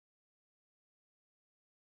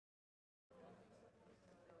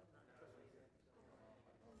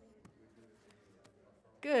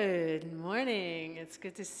Good morning. It's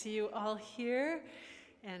good to see you all here,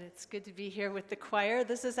 and it's good to be here with the choir.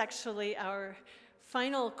 This is actually our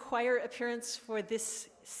final choir appearance for this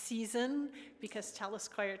season because Chalice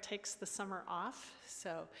Choir takes the summer off.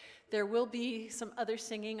 So there will be some other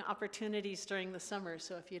singing opportunities during the summer.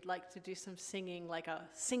 So if you'd like to do some singing, like a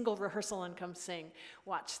single rehearsal and come sing,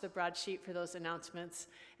 watch the broadsheet for those announcements.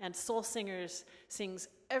 And Soul Singers sings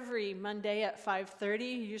every Monday at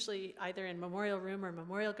 5:30, usually either in Memorial Room or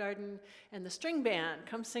Memorial Garden. And the string band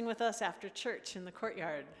comes sing with us after church in the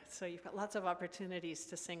courtyard. So you've got lots of opportunities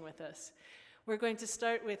to sing with us. We're going to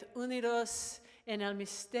start with Unidos en el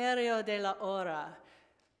misterio de la hora,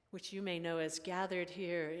 which you may know as gathered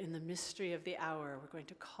here in the mystery of the hour. We're going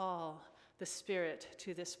to call the Spirit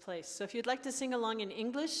to this place. So if you'd like to sing along in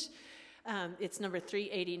English, it's number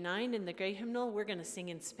 389 in the Gray Hymnal. We're going to sing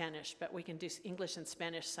in Spanish, but we can do English and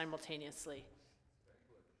Spanish simultaneously.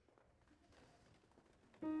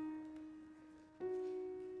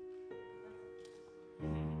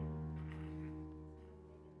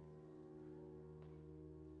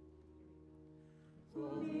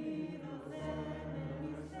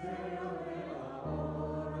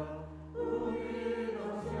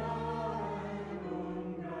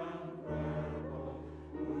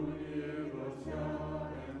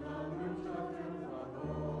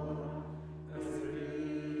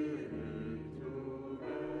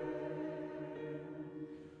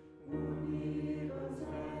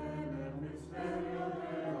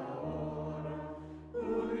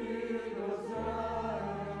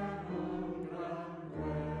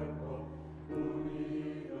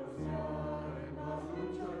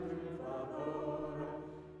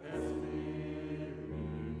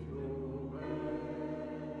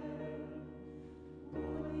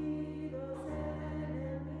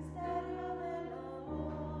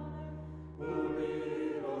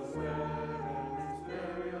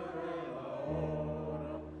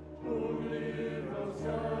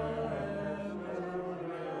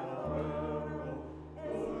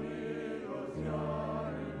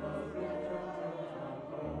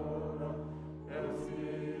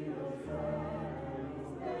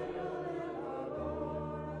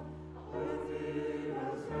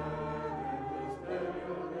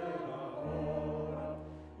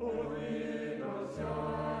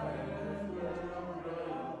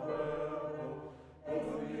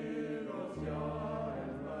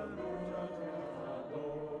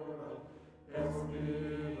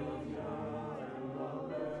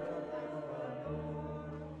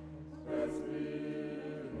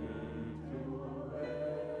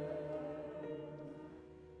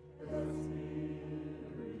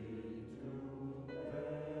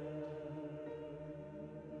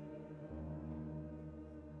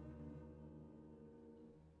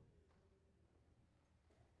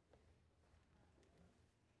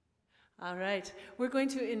 All right, we're going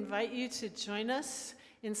to invite you to join us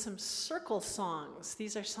in some circle songs.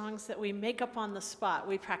 These are songs that we make up on the spot.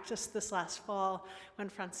 We practiced this last fall when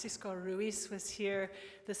Francisco Ruiz was here.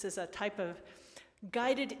 This is a type of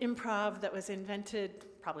guided improv that was invented,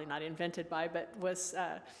 probably not invented by, but was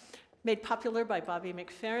made popular by Bobby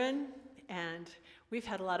McFerrin. And we've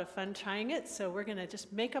had a lot of fun trying it, so we're gonna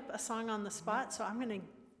just make up a song on the spot. So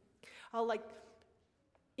I'll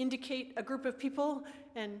indicate a group of people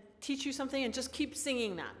and teach you something and just keep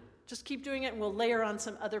singing that. Just keep doing it and we'll layer on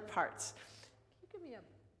some other parts. Can you give me a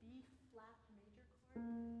B flat major chord?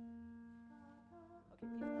 Okay, B flat.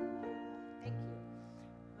 Thank you.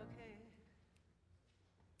 Okay.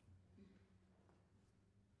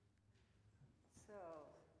 So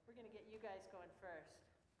we're gonna get you guys going first.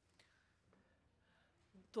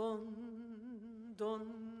 Don, don,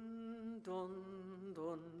 don,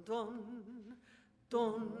 don, don.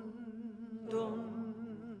 Don, don,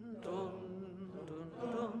 don, don,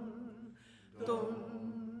 don, don, don,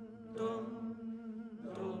 don, don,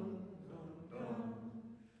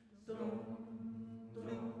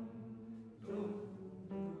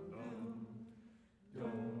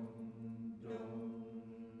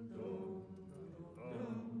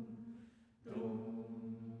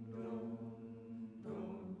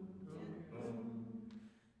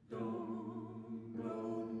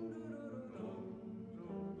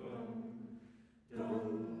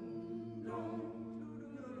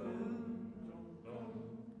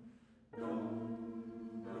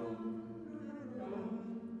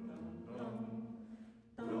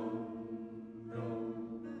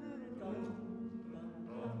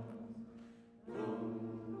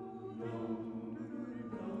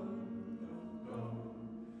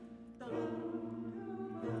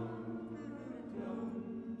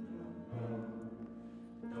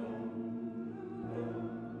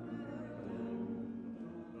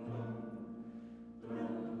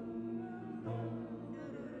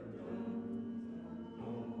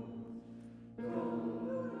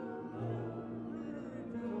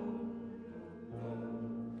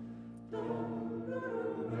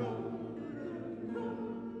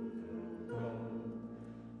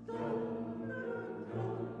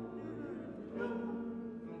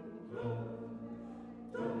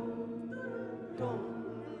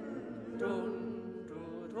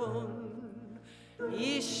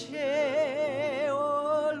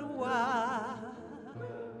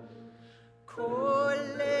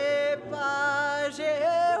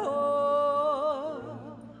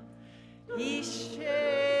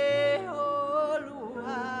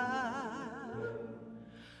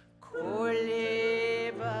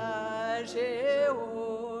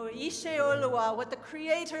 Oloa, what the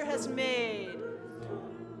Creator has made.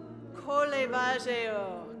 Kole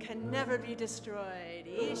Vajeo can never be destroyed.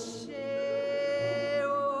 Ishe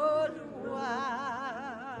Olua.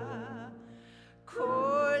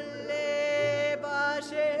 Kole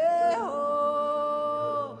Vajeo.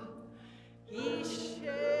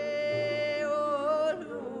 Ishe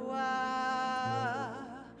Olua.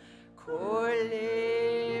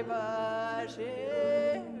 Kole Vajeo.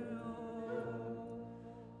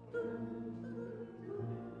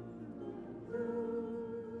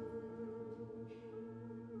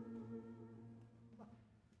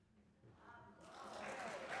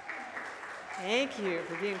 Thank you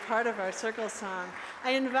for being part of our circle song.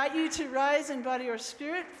 I invite you to rise in body or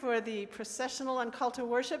spirit for the processional and call to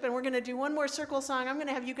worship, and we're going to do one more circle song. I'm going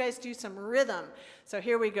to have you guys do some rhythm. So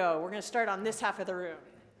here we go. We're going to start on this half of the room.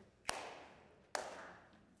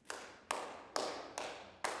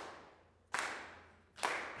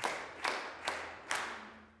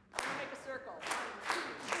 Make a circle. 1, 2,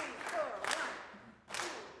 3, 4.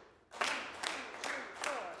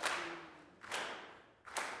 1,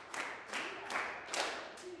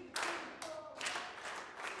 2, 3, 4.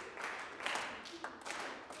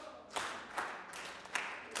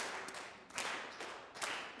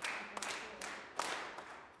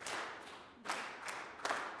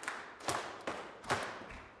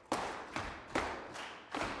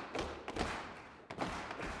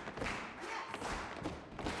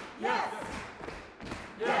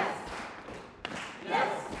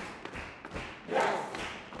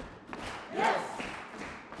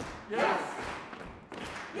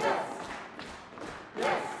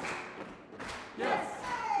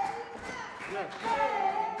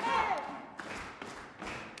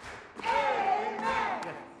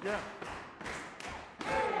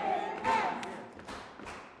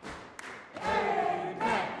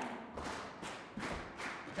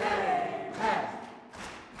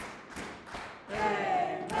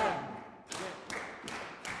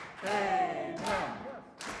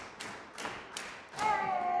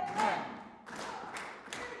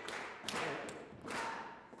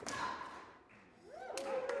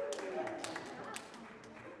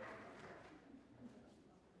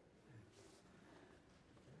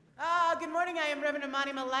 Good morning, I am Reverend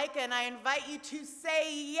Amani Malaika, and I invite you to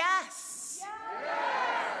say yes. Yes.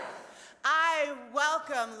 I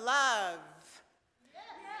welcome love. Yes.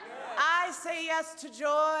 I say yes to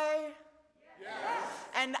joy. Yes.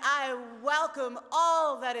 And I welcome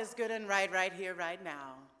all that is good and right here, right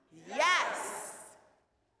now. Yes.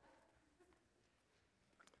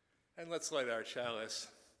 And let's light our chalice.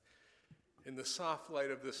 In the soft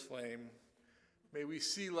light of this flame, may we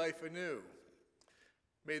see life anew.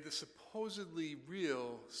 May the supposedly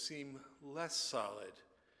real seem less solid.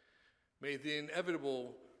 May the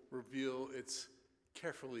inevitable reveal its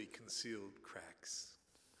carefully concealed cracks.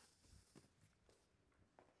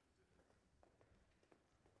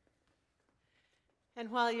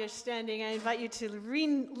 And while you're standing, I invite you to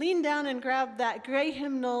lean down and grab that gray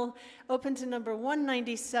hymnal, open to number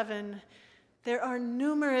 197. There are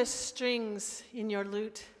numerous strings in your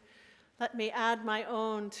lute. Let me add my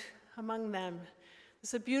own among them.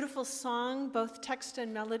 It's a beautiful song, both text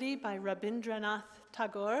and melody, by Rabindranath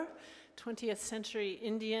Tagore, 20th century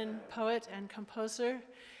Indian poet and composer.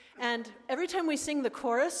 And every time we sing the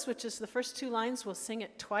chorus, which is the first 2 lines, we'll sing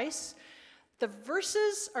it twice. The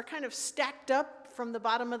verses are kind of stacked up from the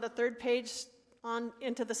bottom of the 3rd page on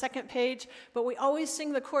into the 2nd page, but we always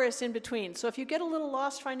sing the chorus in between. So if you get a little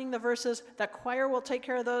lost finding the verses, the choir will take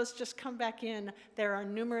care of those. Just come back in. There are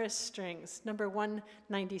numerous strings. Number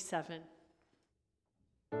 197.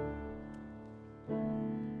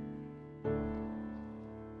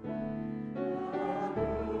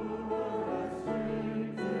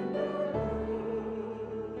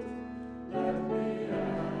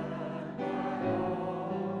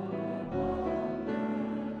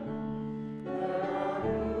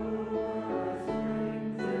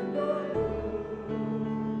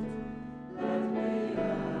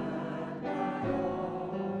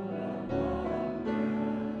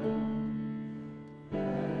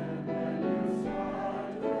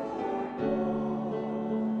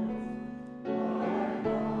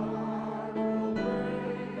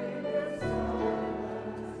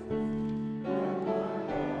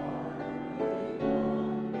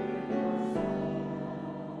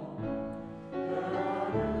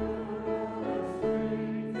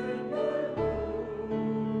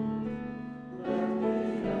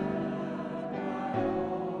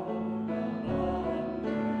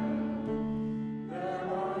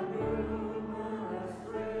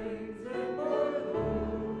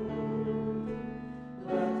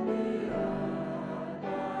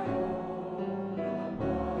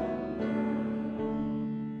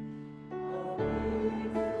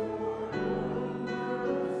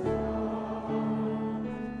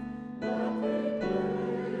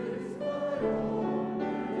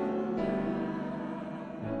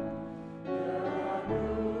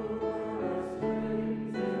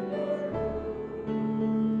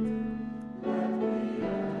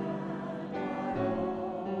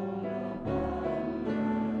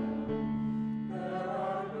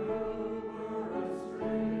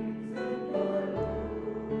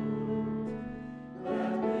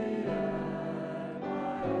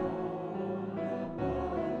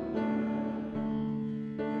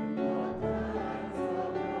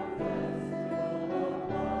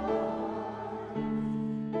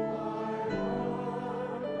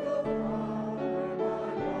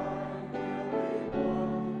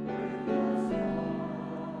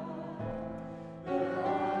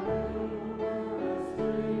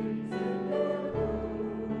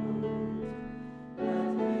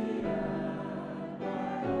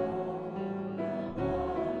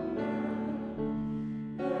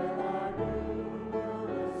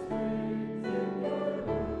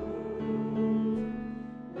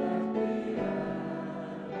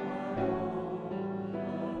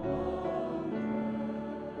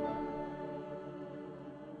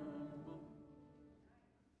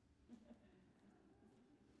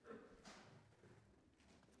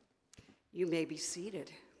 You may be seated.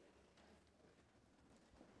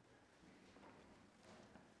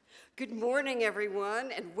 Good morning,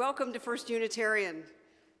 everyone, and welcome to First Unitarian.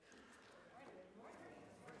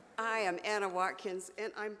 I am Anna Watkins,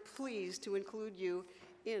 and I'm pleased to include you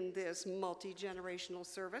in this multi-generational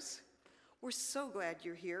service. We're so glad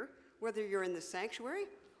you're here, whether you're in the sanctuary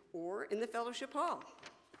or in the fellowship hall.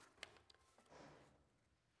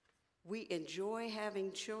 We enjoy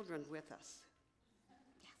having children with us.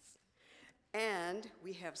 And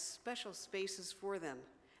we have special spaces for them.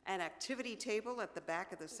 An activity table at the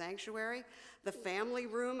back of the sanctuary, the family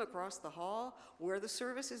room across the hall where the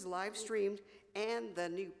service is live streamed, and the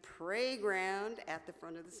new playground at the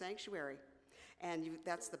front of the sanctuary. And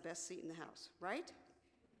that's the best seat in the house, right?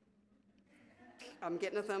 I'm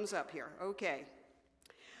getting a thumbs up here, okay.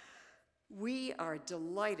 We are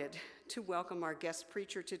delighted to welcome our guest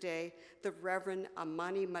preacher today, the Reverend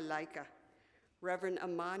Amani Malaika. Reverend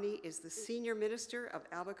Amani is the senior minister of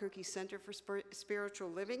Albuquerque Center for Spiritual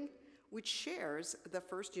Living, which shares the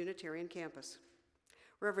First Unitarian campus.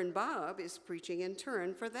 Reverend Bob is preaching in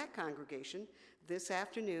turn for that congregation this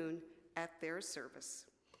afternoon at their service.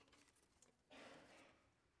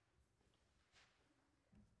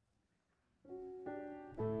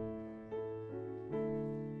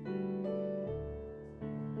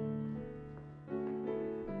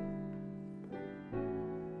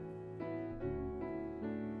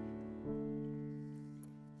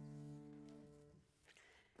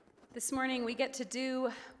 This morning, we get to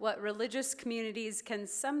do what religious communities can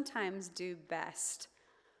sometimes do best: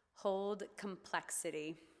 hold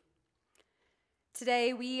complexity.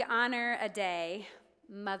 Today, we honor a day,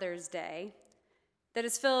 Mother's Day, that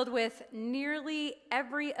is filled with nearly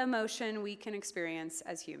every emotion we can experience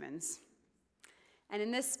as humans. And in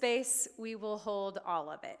this space, we will hold all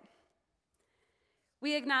of it.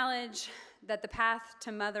 We acknowledge that the path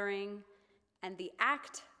to mothering and the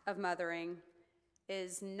act of mothering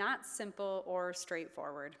is not simple or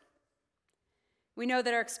straightforward. We know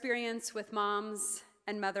that our experience with moms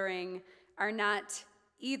and mothering are not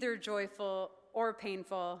either joyful or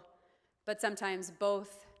painful, but sometimes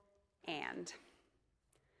both and.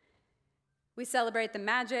 We celebrate the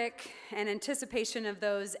magic and anticipation of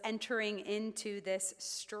those entering into this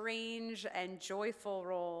strange and joyful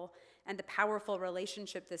role and the powerful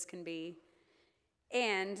relationship this can be.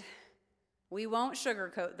 And we won't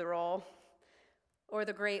sugarcoat the role or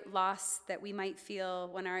the great loss that we might feel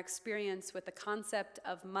when our experience with the concept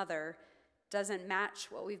of mother doesn't match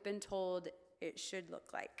what we've been told it should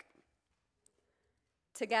look like.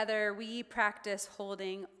 Together, we practice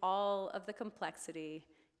holding all of the complexity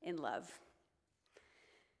in love.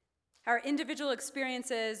 Our individual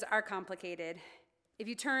experiences are complicated. If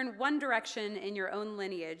you turn one direction in your own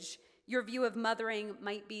lineage, your view of mothering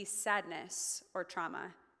might be sadness or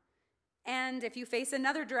trauma. And if you face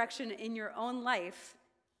another direction in your own life,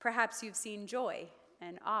 perhaps you've seen joy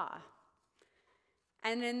and awe.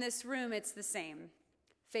 And in this room, it's the same.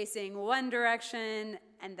 Facing one direction,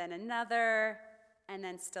 and then another, and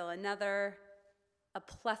then still another, a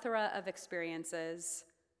plethora of experiences,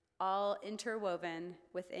 all interwoven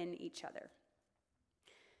within each other.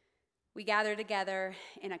 We gather together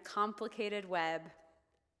in a complicated web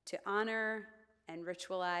to honor and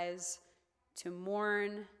ritualize, to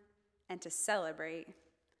mourn, and to celebrate,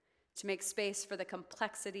 to make space for the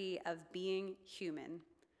complexity of being human,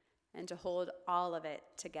 and to hold all of it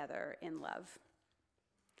together in love.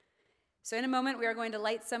 So in a moment, we are going to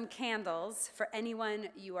light some candles for anyone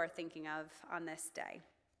you are thinking of on this day.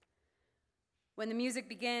 When the music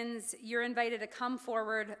begins, you're invited to come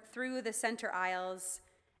forward through the center aisles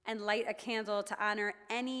and light a candle to honor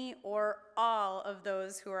any or all of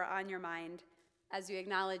those who are on your mind as you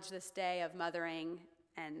acknowledge this day of mothering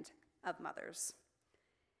and of mothers.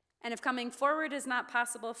 And if coming forward is not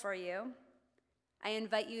possible for you, I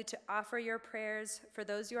invite you to offer your prayers for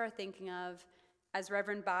those you are thinking of as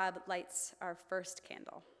Reverend Bob lights our first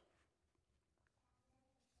candle.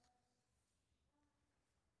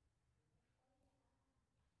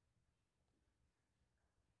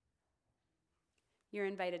 You're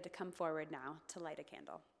invited to come forward now to light a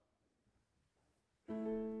candle.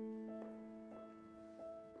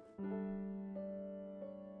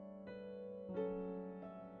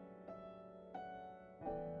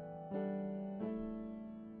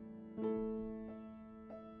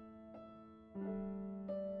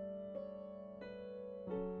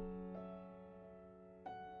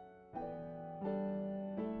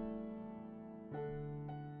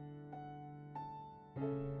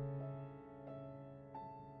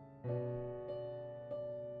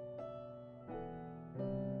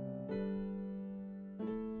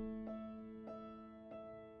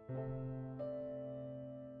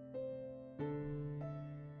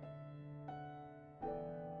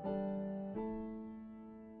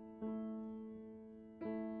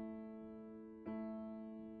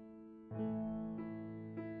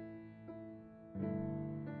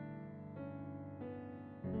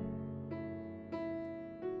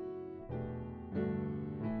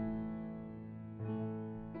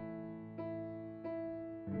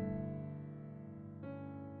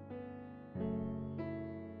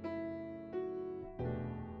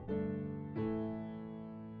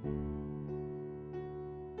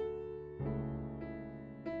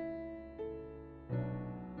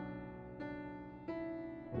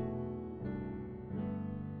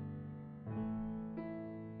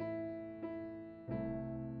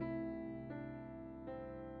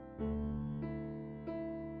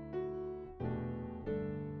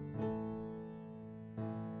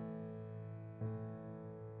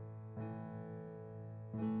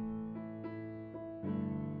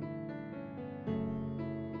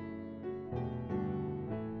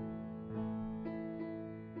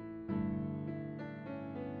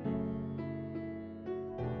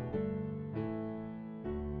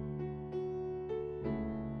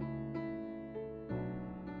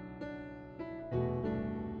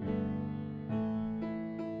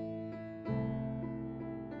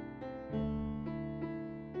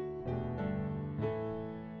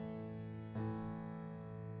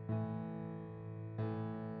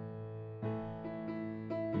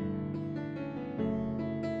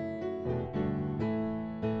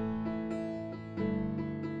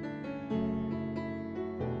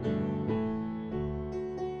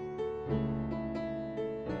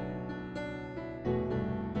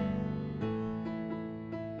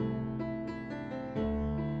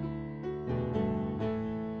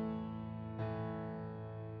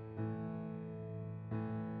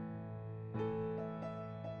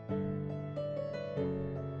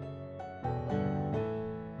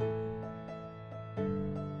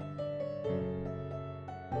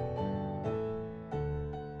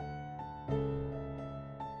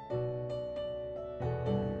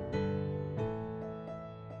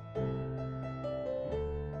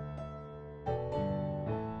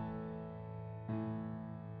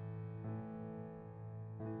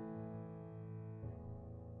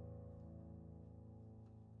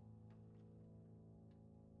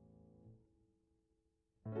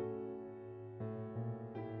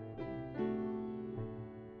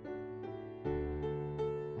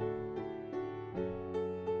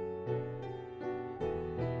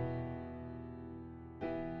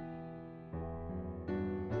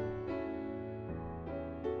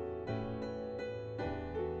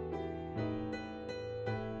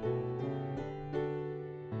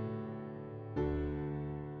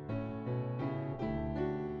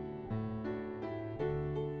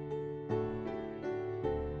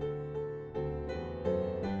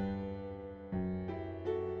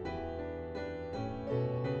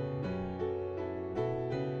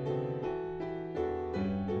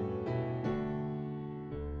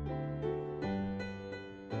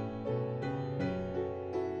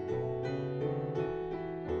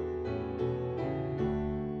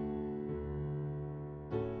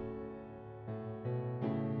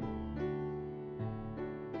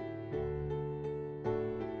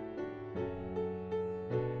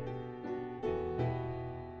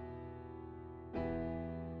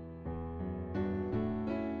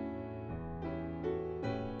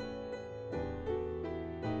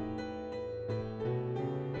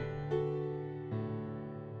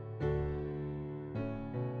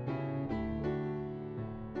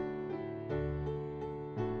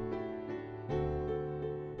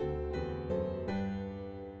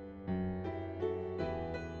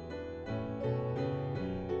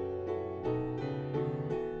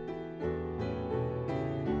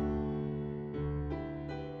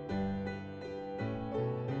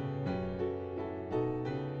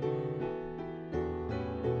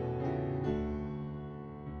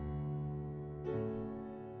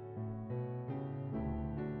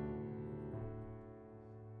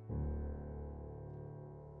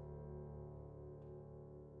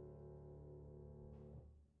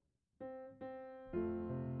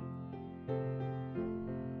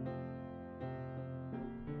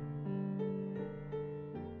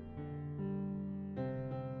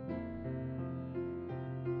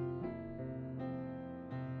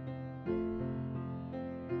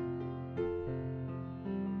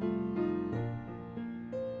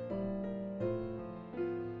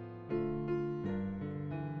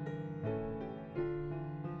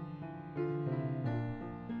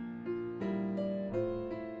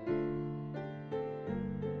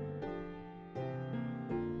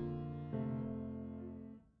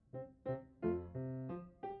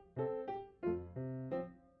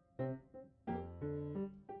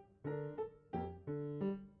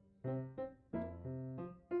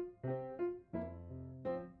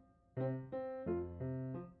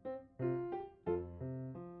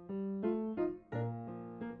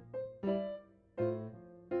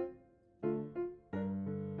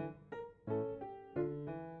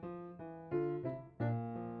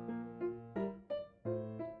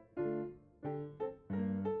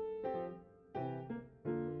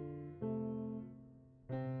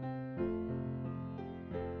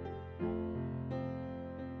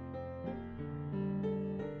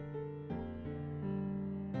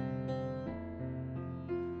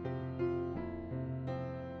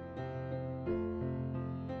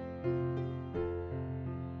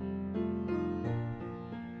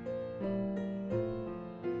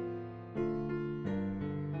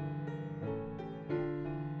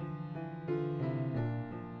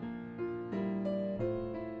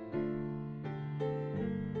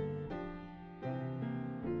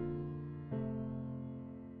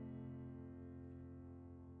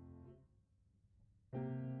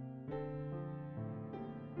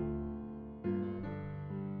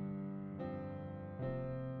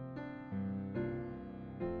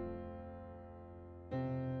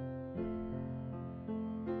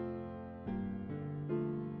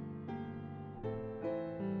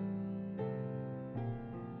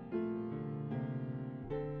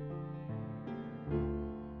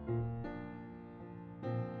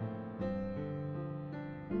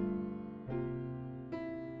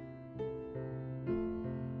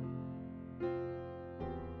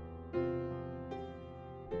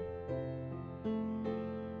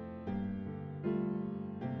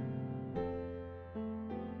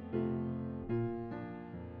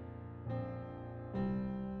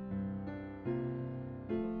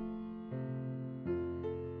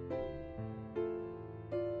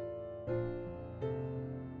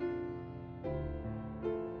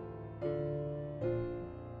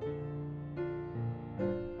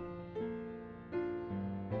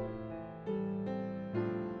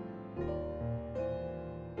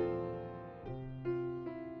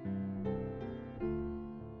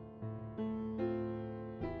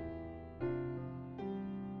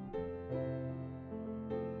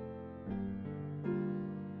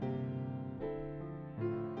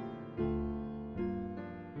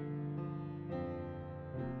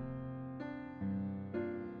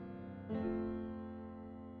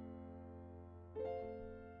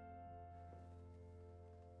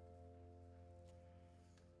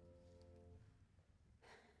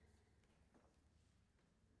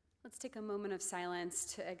 Let's take a moment of silence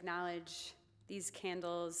to acknowledge these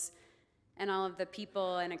candles and all of the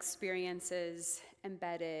people and experiences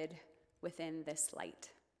embedded within this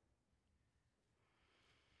light.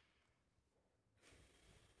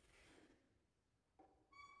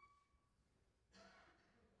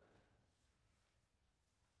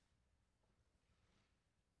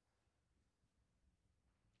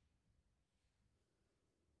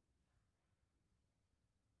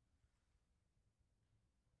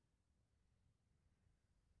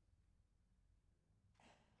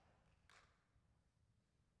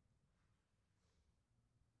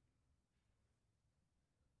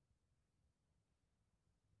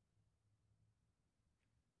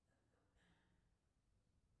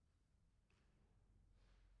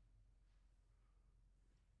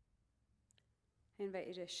 I invite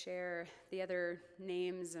you to share the other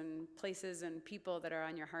names and places and people that are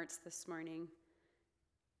on your hearts this morning.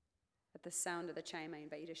 At the sound of the chime, I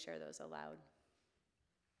invite you to share those aloud.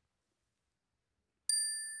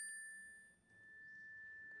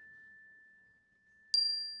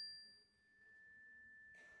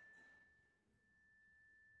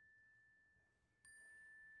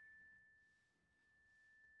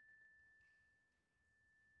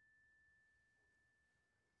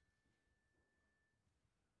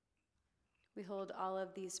 We hold all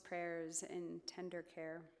of these prayers in tender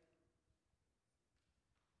care.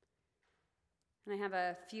 And I have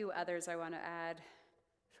a few others I want to add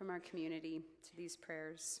from our community to these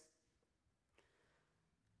prayers.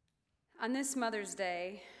 On this Mother's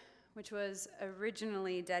Day, which was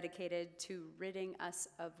originally dedicated to ridding us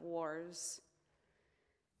of wars,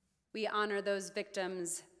 we honor those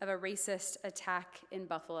victims of a racist attack in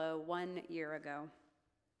Buffalo 1 year ago.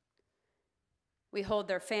 We hold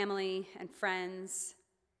their family and friends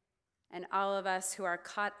and all of us who are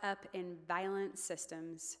caught up in violent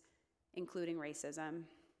systems, including racism.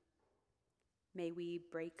 May we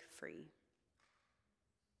break free.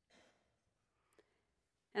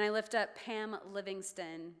 And I lift up Pam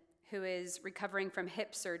Livingston, who is recovering from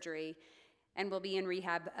hip surgery and will be in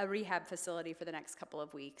a rehab facility for the next couple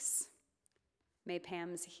of weeks. May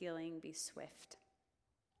Pam's healing be swift.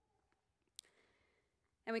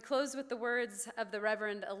 And we close with the words of the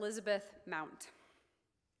Reverend Elizabeth Mount.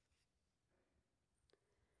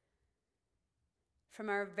 From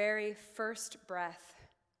our very first breath,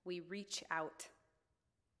 we reach out.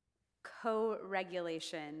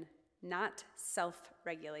 Co-regulation, not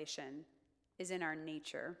self-regulation, is in our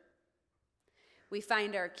nature. We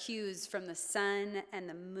find our cues from the sun and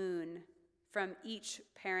the moon, from each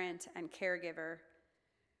parent and caregiver.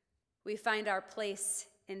 We find our place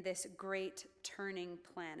in this great turning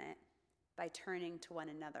planet by turning to one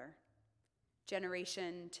another.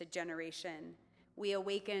 Generation to generation, we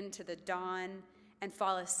awaken to the dawn and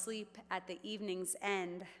fall asleep at the evening's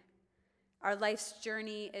end. Our life's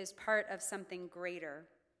journey is part of something greater,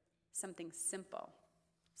 something simple,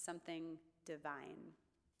 something divine.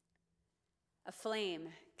 A flame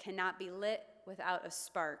cannot be lit without a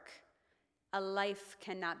spark. A life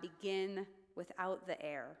cannot begin without the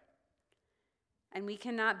air. And we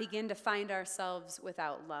cannot begin to find ourselves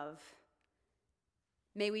without love.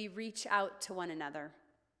 May we reach out to one another.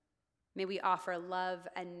 May we offer love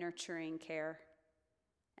and nurturing care.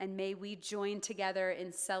 And may we join together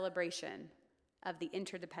in celebration of the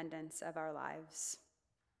interdependence of our lives.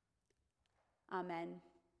 Amen.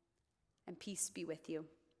 And peace be with you.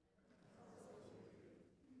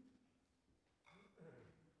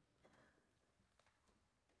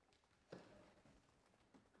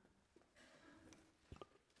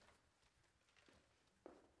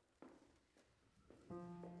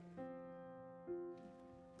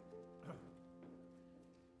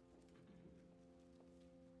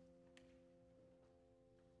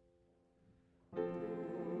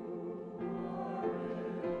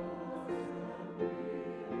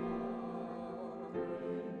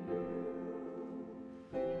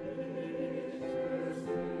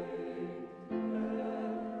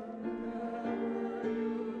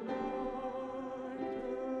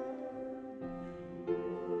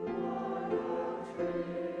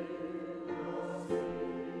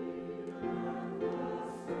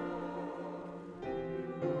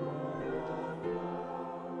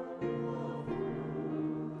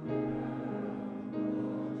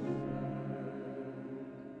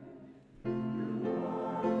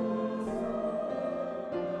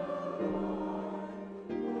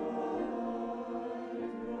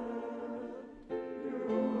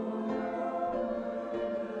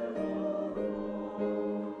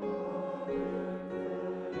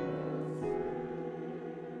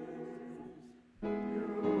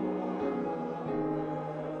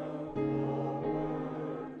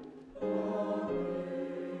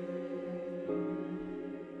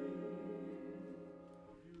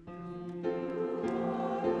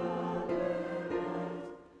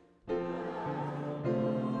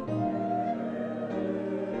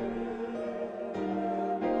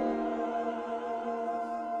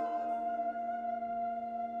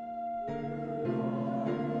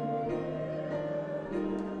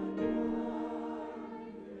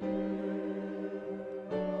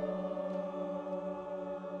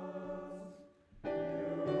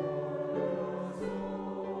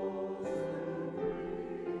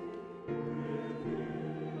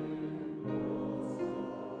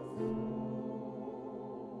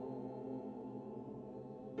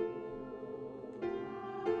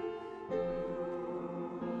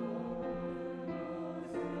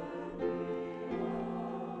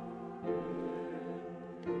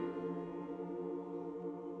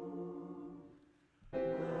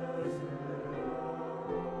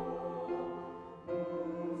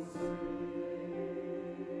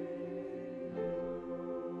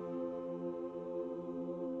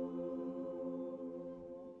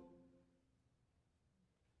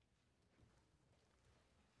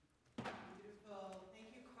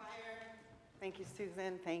 Thank you,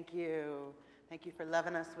 Susan. Thank you. Thank you for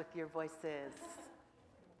loving us with your voices.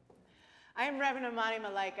 I am Reverend Amani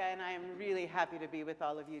Malaika, and I am really happy to be with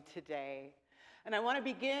all of you today. And I want to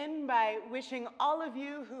begin by wishing all of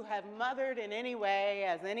you who have mothered in any way,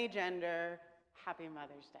 as any gender, Happy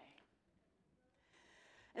Mother's Day.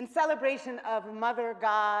 In celebration of Mother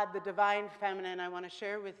God, the Divine Feminine, I want to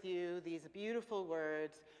share with you these beautiful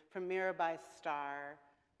words from Mirabai's Star,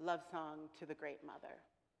 Love Song to the Great Mother.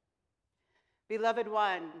 Beloved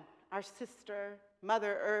one, our sister,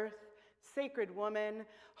 Mother Earth, sacred woman,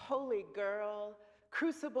 holy girl,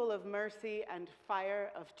 crucible of mercy and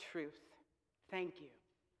fire of truth, thank you.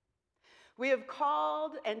 We have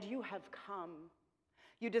called and you have come.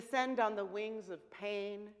 You descend on the wings of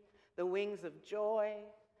pain, the wings of joy,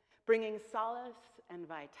 bringing solace and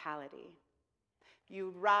vitality.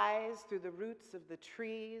 You rise through the roots of the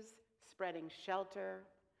trees, spreading shelter,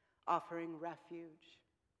 offering refuge.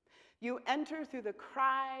 You enter through the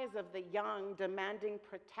cries of the young, demanding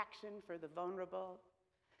protection for the vulnerable.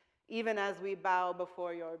 Even as we bow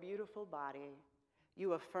before your beautiful body,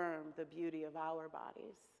 you affirm the beauty of our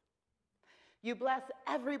bodies. You bless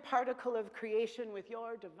every particle of creation with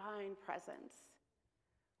your divine presence.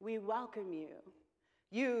 We welcome you,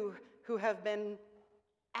 you who have been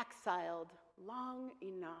exiled long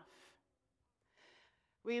enough.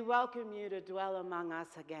 We welcome you to dwell among us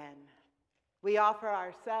again. We offer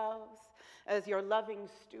ourselves as your loving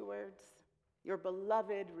stewards, your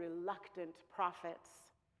beloved reluctant prophets,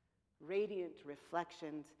 radiant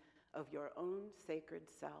reflections of your own sacred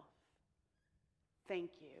self.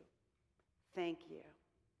 Thank you, thank you,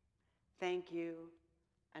 thank you,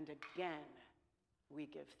 and again we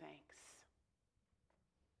give thanks.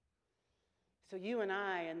 So you and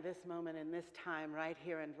I, in this moment, in this time, right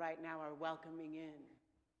here and right now, are welcoming in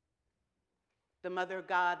the Mother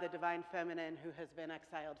God, the Divine Feminine, who has been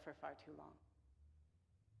exiled for far too long.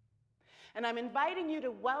 And I'm inviting you to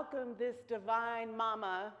welcome this Divine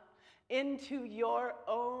Mama into your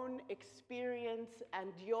own experience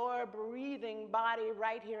and your breathing body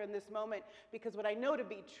right here in this moment, because what I know to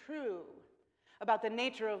be true about the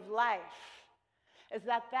nature of life is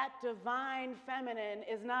that that Divine Feminine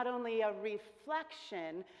is not only a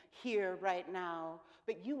reflection here right now,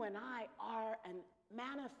 but you and I are an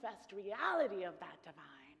manifest reality of that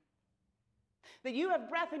divine. That you have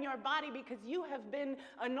breath in your body because you have been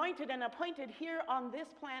anointed and appointed here on this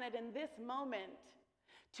planet in this moment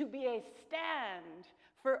to be a stand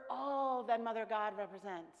for all that Mother God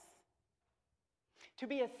represents. To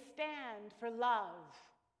be a stand for love.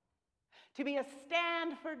 To be a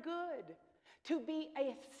stand for good. To be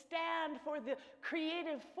a stand for the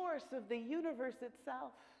creative force of the universe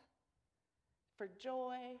itself. For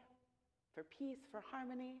joy, for peace, for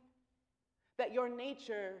harmony, that your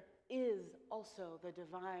nature is also the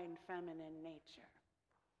divine feminine nature,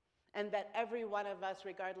 and that every one of us,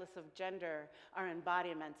 regardless of gender, are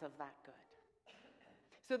embodiments of that good.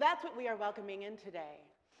 So that's what we are welcoming in today.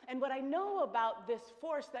 And what I know about this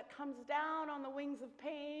force that comes down on the wings of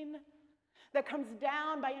pain, that comes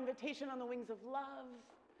down by invitation on the wings of love,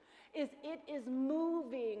 is it is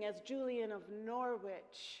moving, as Julian of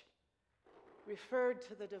Norwich referred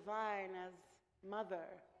to the divine as mother,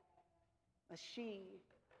 as she.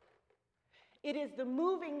 It is the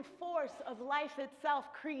moving force of life itself,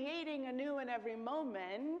 creating anew in every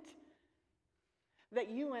moment,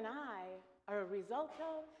 that you and I are a result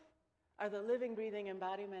of, are the living, breathing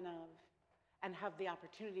embodiment of, and have the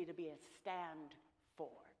opportunity to be a stand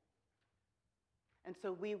for. And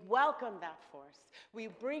so we welcome that force. We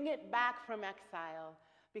bring it back from exile,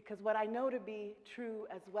 because what I know to be true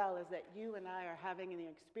as well is that you and I are having the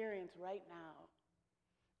experience right now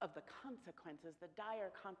of the consequences, the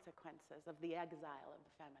dire consequences of the exile of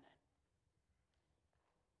the feminine.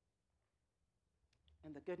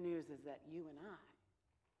 And the good news is that you and I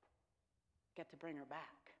get to bring her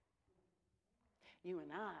back. You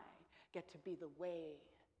and I get to be the way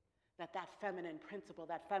that that feminine principle,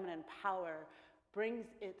 that feminine power brings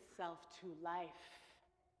itself to life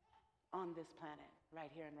on this planet,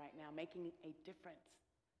 right here and right now, making a difference,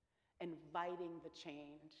 inviting the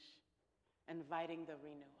change, inviting the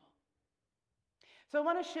renewal. So I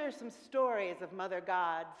want to share some stories of mother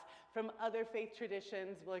gods from other faith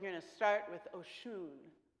traditions. We're going to start with Oshun,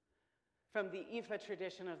 from the Ifa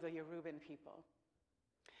tradition of the Yoruban people.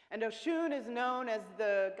 And Oshun is known as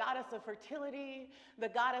the goddess of fertility, the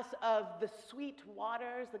goddess of the sweet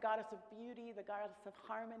waters, the goddess of beauty, the goddess of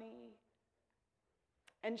harmony.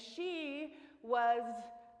 And she was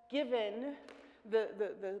given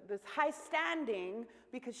this high standing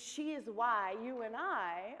because she is why you and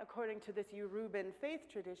I, according to this Yoruban faith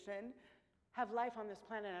tradition, have life on this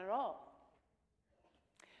planet at all.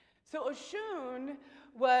 So Oshun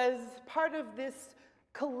was part of this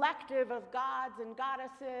collective of gods and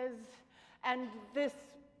goddesses, and this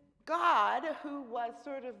god, who was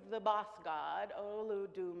sort of the boss god,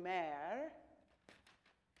 Olodumare,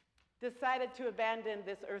 decided to abandon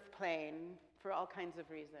this earth plane for all kinds of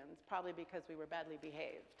reasons, probably because we were badly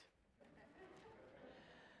behaved.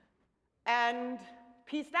 And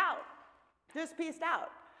peaced out, just peaced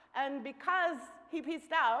out. And because he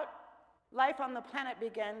peaced out, life on the planet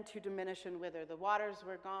began to diminish and wither. The waters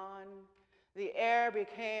were gone. The air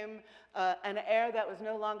became an air that was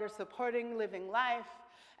no longer supporting living life.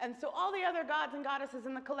 And so all the other gods and goddesses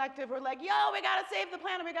in the collective were like, yo, we gotta save the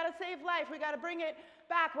planet, we gotta save life, we gotta bring it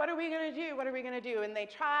back. What are we gonna do? What are we gonna do? And they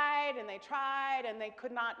tried and they tried and they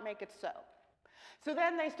could not make it so. So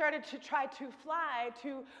then they started to try to fly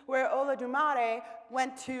to where Olodumare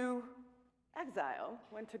went to exile,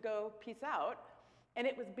 went to go peace out, and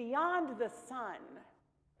it was beyond the sun.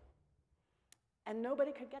 And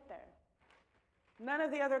nobody could get there. None of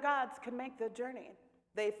the other gods could make the journey.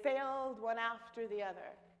 They failed one after the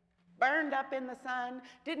other. Burned up in the sun,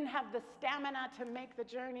 didn't have the stamina to make the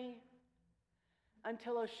journey,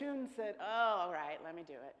 until Oshun said, oh, all right, let me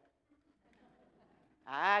do it.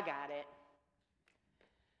 I got it.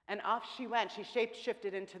 And off she went. She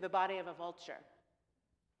shape-shifted into the body of a vulture.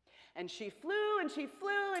 And she flew, and she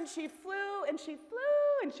flew, and she flew, and she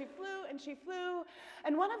flew, and she flew, and she flew.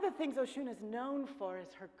 And one of the things Oshun is known for is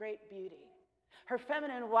her great beauty. Her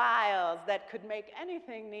feminine wiles that could make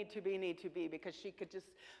anything need to be, because she could just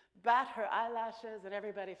bat her eyelashes and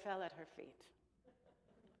everybody fell at her feet.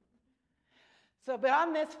 So, but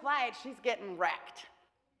on this flight, she's getting wrecked,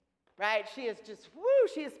 right? She is just, woo,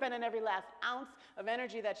 she is spending every last ounce of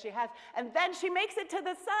energy that she has. And then she makes it to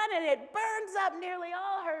the sun and it burns up nearly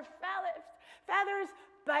all her feathers,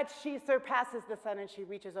 but she surpasses the sun and she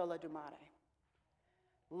reaches Olodumare.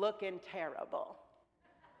 Looking terrible.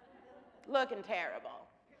 Looking terrible.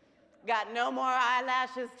 Got no more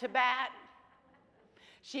eyelashes to bat.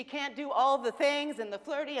 She can't do all the things and the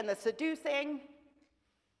flirty and the seducing.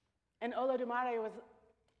 And Olodumare was,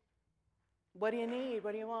 what do you need?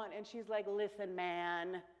 What do you want? And she's like, listen,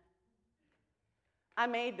 man, I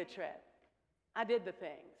made the trip. I did the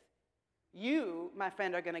things. You, my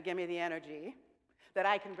friend, are going to give me the energy that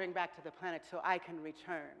I can bring back to the planet so I can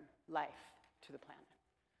return life to the planet.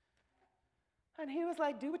 And he was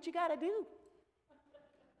like, do what you got to do.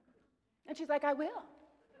 And she's like, I will.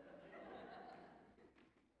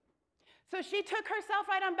 So she took herself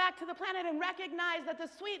right on back to the planet and recognized that the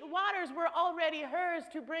sweet waters were already hers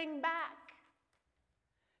to bring back.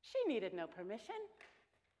 She needed no permission.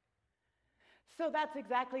 So that's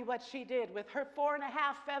exactly what she did. With her 4.5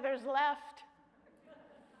 feathers left,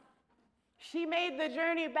 she made the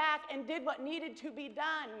journey back and did what needed to be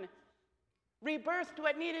done, rebirthed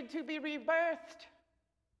what needed to be rebirthed,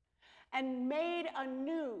 and made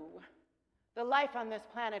anew the life on this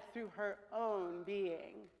planet through her own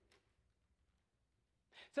being.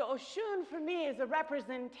 So Oshun, for me, is a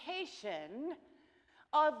representation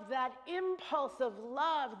of that impulse of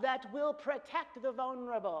love that will protect the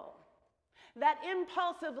vulnerable. That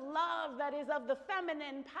impulse of love that is of the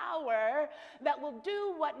feminine power that will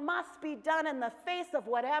do what must be done in the face of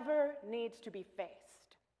whatever needs to be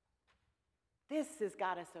faced. This is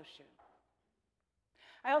Goddess Oshun.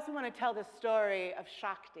 I also want to tell the story of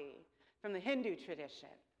Shakti from the Hindu tradition.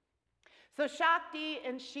 So Shakti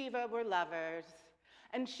and Shiva were lovers,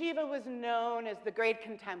 and Shiva was known as the great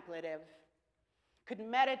contemplative, could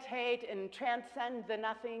meditate and transcend the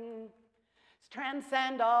nothing,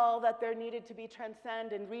 transcend all that there needed to be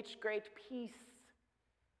transcend, and reach great peace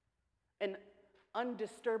and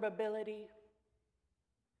undisturbability.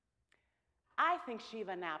 I think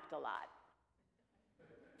Shiva napped a lot.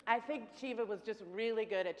 I think Shiva was just really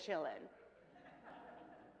good at chilling.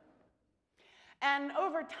 And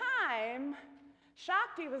over time,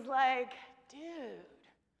 Shakti was like, dude,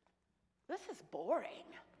 this is boring.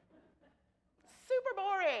 Super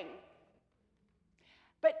boring.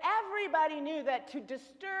 But everybody knew that to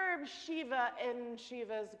disturb Shiva in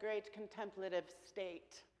Shiva's great contemplative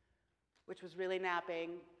state, which was really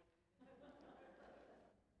napping,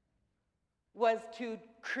 was to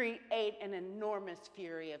create an enormous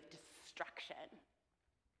fury of destruction.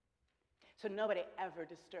 So nobody ever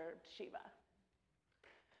disturbed Shiva.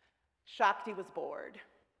 Shakti was bored.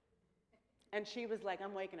 And she was like,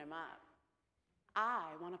 I'm waking him up. I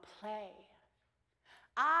want to play.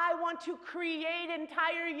 I want to create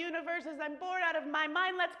entire universes. I'm bored out of my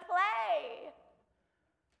mind. Let's play.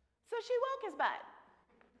 So she woke his butt.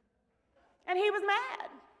 And he was mad.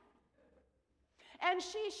 And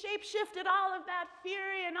she shape-shifted all of that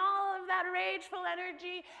fury and all of that rageful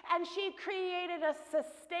energy, and she created a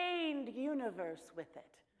sustained universe with it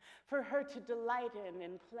for her to delight in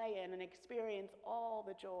and play in and experience all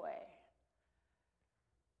the joy.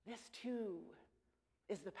 This, too,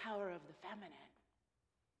 is the power of the feminine.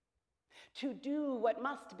 To do what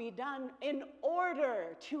must be done in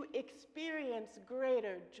order to experience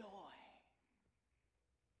greater joy.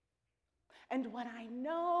 And what I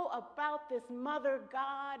know about this Mother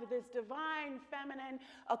God, this divine feminine,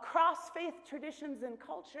 across faith traditions and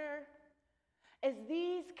culture, is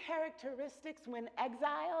these characteristics, when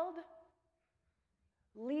exiled,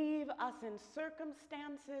 leave us in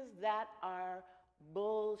circumstances that are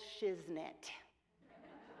bullshiznit.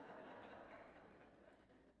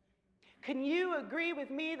 Can you agree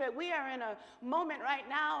with me that we are in a moment right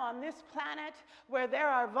now on this planet where there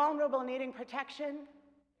are vulnerable needing protection?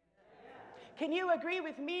 Can you agree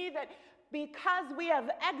with me that because we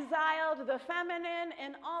have exiled the feminine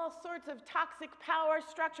in all sorts of toxic power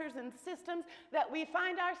structures and systems, that we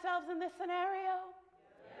find ourselves in this scenario?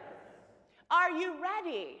 Yes. Are you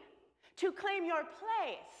ready to claim your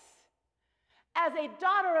place as a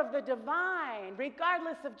daughter of the divine,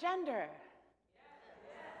 regardless of gender?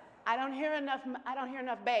 I don't hear enough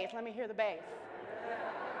bass. Let me hear the bass.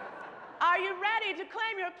 Are you ready to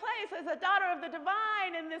claim your place as a daughter of the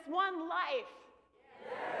divine in this one life?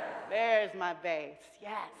 Yes. There's my bass.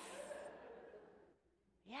 Yes.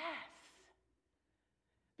 Yes.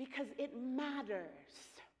 Because it matters.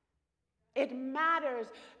 It matters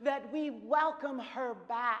that we welcome her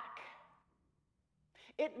back.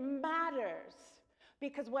 It matters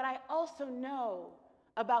because what I also know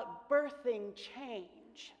about birthing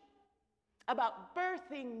change, about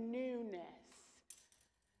birthing newness,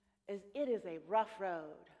 is it is a rough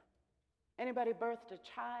road. Anybody birthed a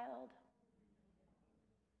child?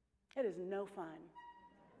 It is no fun.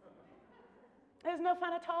 It is no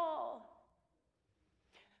fun at all.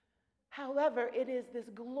 However, it is this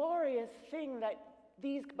glorious thing that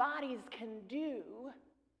these bodies can do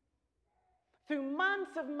through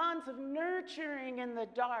months of nurturing in the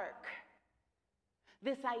dark.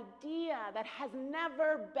 This idea that has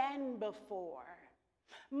never been before.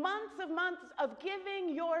 Months of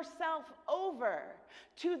giving yourself over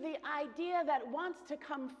to the idea that wants to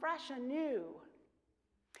come fresh anew.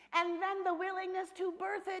 And then the willingness to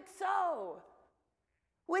birth it so,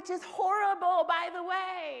 which is horrible, by the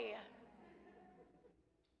way,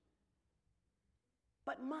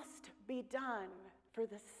 but must be done for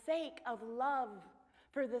the sake of love,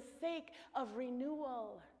 for the sake of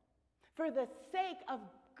renewal, for the sake of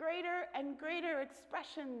greater and greater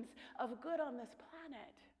expressions of good on this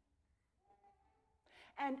planet.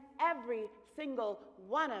 And every single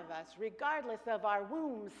one of us, regardless of our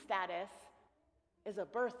womb status, is a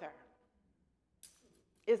birther,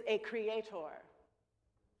 is a creator.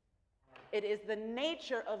 It is the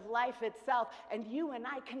nature of life itself, and you and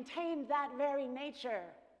I contain that very nature.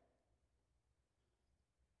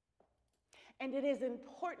 And it is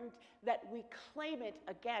important that we claim it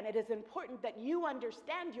again. It is important that you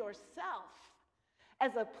understand yourself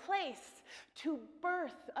as a place to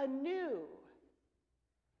birth anew.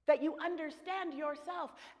 That you understand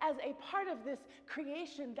yourself as a part of this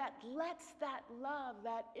creation that lets that love,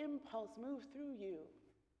 that impulse move through you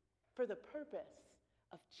for the purpose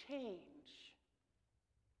of change.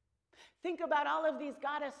 Think about all of these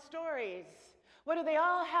goddess stories. What do they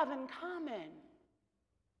all have in common?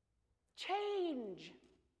 Change.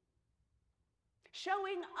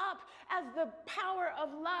 Showing up as the power of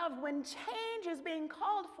love when change is being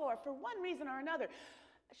called for one reason or another.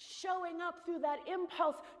 Showing up through that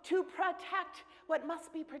impulse to protect what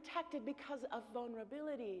must be protected because of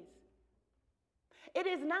vulnerabilities. It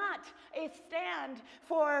is not a stand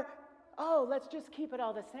for, oh, let's just keep it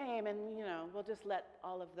all the same and, we'll just let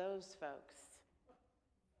all of those folks,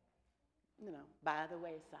 by the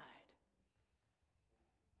wayside.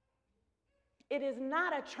 It is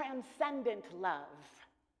not a transcendent love.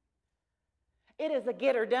 It is a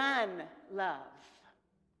get her done love.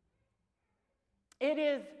 It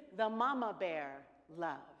is the mama bear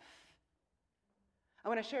love. I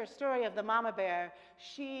want to share a story of the mama bear.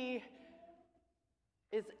 She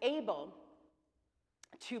is able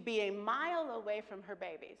to be a mile away from her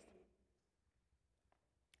babies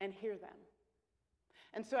and hear them.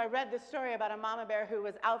 And so I read this story about a mama bear who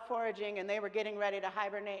was out foraging and they were getting ready to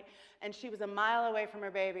hibernate, and she was a mile away from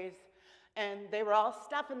her babies and they were all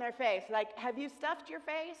stuffing their face. Like, have you stuffed your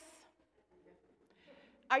face?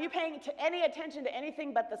 Are you paying any attention to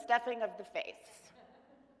anything but the stuffing of the face?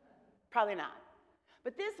 Probably not.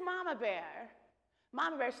 But this mama bear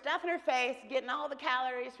stuffing her face, getting all the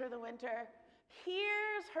calories for the winter,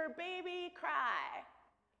 hears her baby cry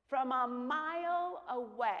from a mile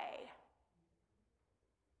away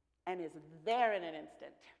and is there in an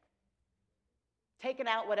instant, taking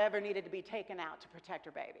out whatever needed to be taken out to protect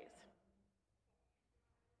her babies.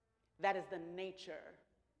 That is the nature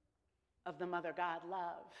of the Mother God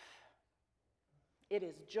love. It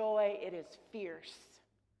is joy, it is fierce,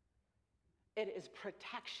 it is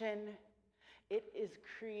protection, it is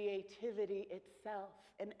creativity itself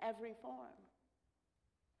in every form.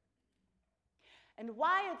 And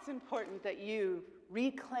why it's important that you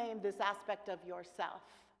reclaim this aspect of yourself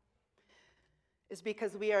is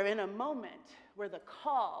because we are in a moment where the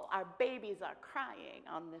call, our babies are crying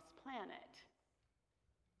on this planet.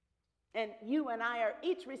 And you and I are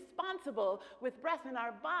each responsible with breath in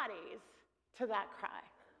our bodies to that cry.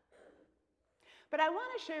 But I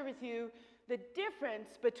want to share with you the difference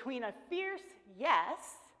between a fierce yes,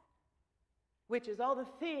 which is all the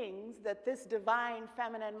things that this divine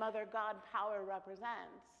feminine mother God power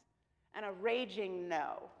represents, and a raging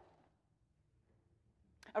no.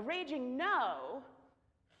 A raging no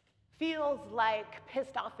feels like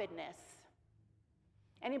pissed offedness.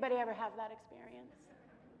 Anybody ever have that experience?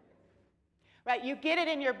 Right, you get it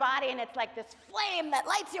in your body and it's like this flame that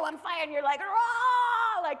lights you on fire and you're like,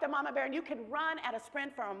 "Rah!" like the mama bear, and you can run at a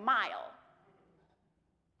sprint for a mile.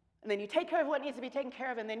 And then you take care of what needs to be taken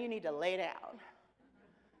care of, and then you need to lay down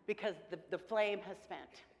because the flame has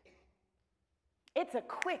spent. It's a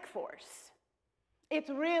quick force.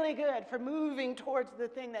 It's really good for moving towards the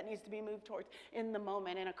thing that needs to be moved towards in the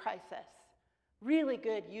moment, in a crisis. Really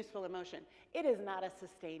good, useful emotion. It is not a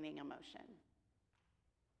sustaining emotion.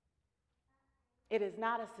 It is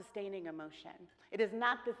not a sustaining emotion. It is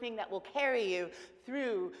not the thing that will carry you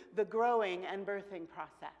through the growing and birthing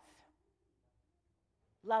process.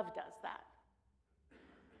 Love does that.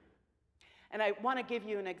 And I want to give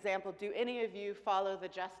you an example. Do any of you follow the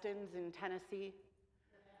Justins in Tennessee?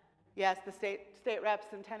 Yes, the state reps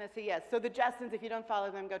in Tennessee, yes. So the Justins, if you don't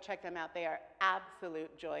follow them, go check them out. They are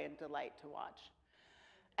absolute joy and delight to watch.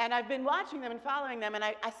 And I've been watching them and following them, and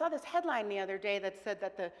I saw this headline the other day that said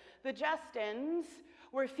that the Justins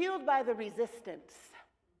were fueled by the resistance.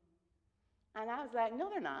 And I was like, no,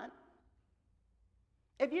 they're not.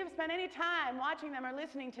 If you've spent any time watching them or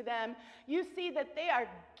listening to them, you see that they are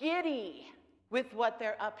giddy with what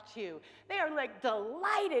they're up to. They are like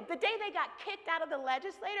delighted. The day they got kicked out of the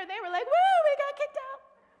legislature, they were like, woo, we got kicked out.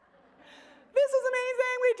 This is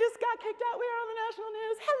amazing. We just got kicked out. We are on the national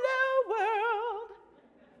news. Hello, world.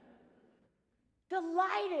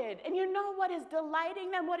 Delighted. And you know what is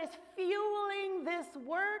delighting them? What is fueling this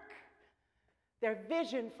work? Their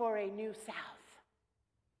vision for a new South.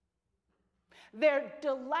 Their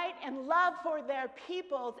delight and love for their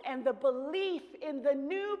peoples and the belief in the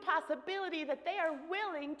new possibility that they are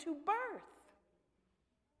willing to birth.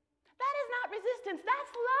 That is not resistance,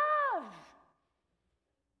 that's love.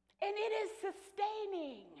 And it is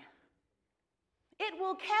sustaining. It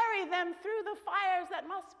will carry them through the fires that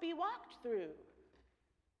must be walked through.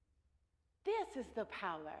 This is the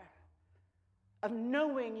power of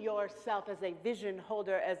knowing yourself as a vision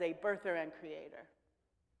holder, as a birther and creator.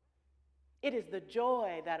 It is the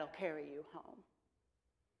joy that'll carry you home.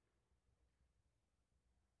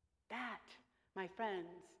 That, my friends,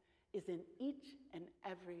 is in each and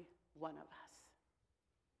every one of us.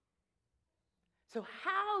 So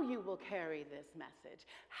how you will carry this message,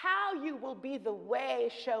 how you will be the way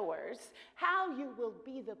showers, how you will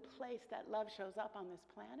be the place that love shows up on this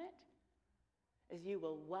planet, is you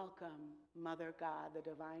will welcome Mother God, the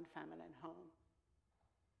divine feminine, home.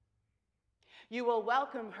 You will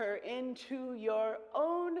welcome her into your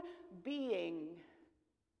own being,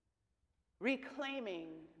 reclaiming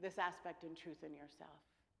this aspect and truth in yourself.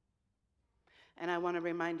 And I want to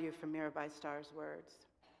remind you from Mirabai Starr's words.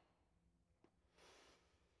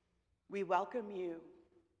 We welcome you,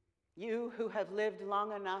 you who have lived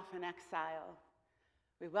long enough in exile.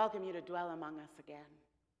 We welcome you to dwell among us again.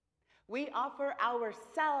 We offer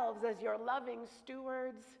ourselves as your loving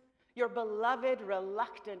stewards, your beloved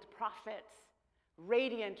reluctant prophets,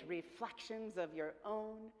 radiant reflections of your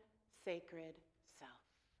own sacred self.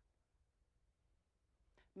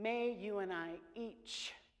 May you and I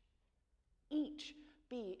each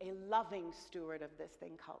be a loving steward of this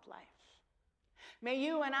thing called life. May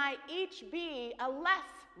you and I each be a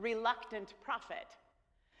less reluctant prophet,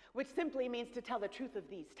 which simply means to tell the truth of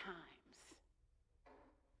these times.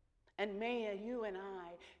 And may you and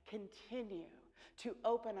I continue to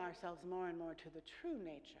open ourselves more and more to the true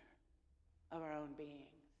nature of our own beings.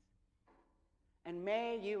 And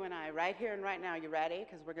may you and I, right here and right now, you ready?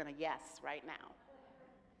 Because we're going to yes right now.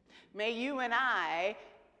 May you and I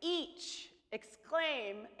each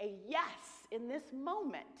exclaim a yes in this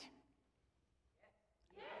moment.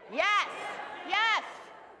 Yes, yes.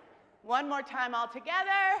 One more time all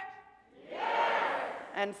together. Yes.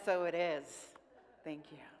 And so it is.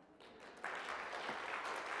 Thank you.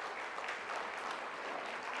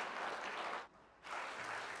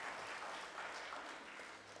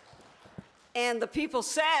 And the people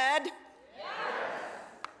said,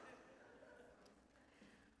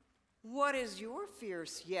 what is your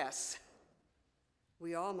fierce yes?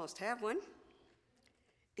 We all must have one.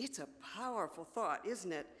 It's a powerful thought,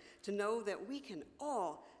 isn't it, to know that we can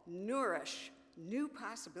all nourish new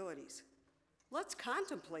possibilities. Let's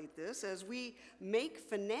contemplate this as we make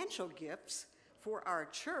financial gifts for our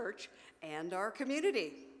church and our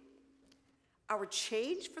community. Our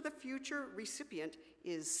Change for the Future recipient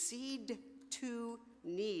is Seed to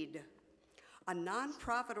Need, a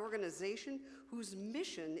nonprofit organization whose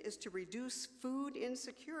mission is to reduce food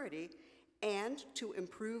insecurity and to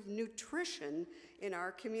improve nutrition in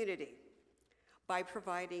our community by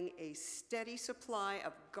providing a steady supply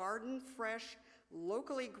of garden fresh,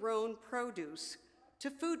 locally grown produce to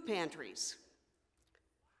food pantries.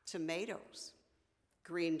 Tomatoes,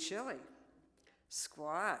 green chili,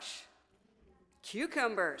 squash,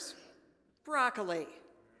 cucumbers, broccoli,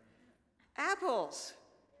 apples,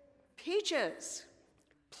 peaches,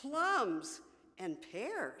 plums, and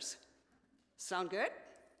pears. Sound good?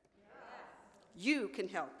 You can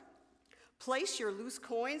help. Place your loose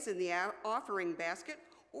coins in the offering basket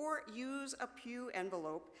or use a pew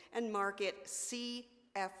envelope and mark it CFF.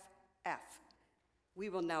 We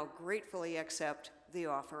will now gratefully accept the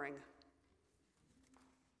offering.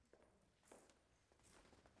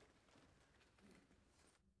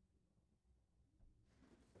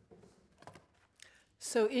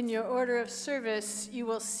 So in your order of service, you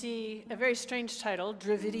will see a very strange title,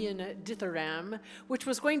 Dravidian Ditharam, which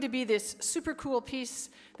was going to be this super cool piece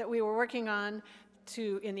that we were working on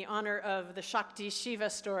in the honor of the Shakti Shiva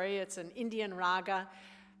story. It's an Indian raga.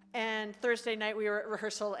 And Thursday night we were at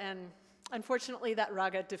rehearsal, and unfortunately that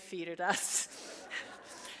raga defeated us.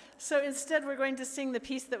 So instead we're going to sing the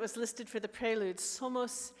piece that was listed for the prelude,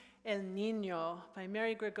 Somos el Niño by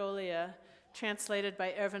Mary Gregolia, translated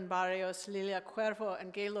by Ervin Barrios, Lilia Cuervo,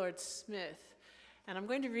 and Gaylord Smith. And I'm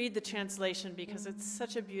going to read the translation because it's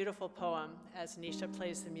such a beautiful poem as Nisha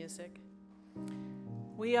plays the music.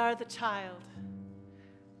 We are the child.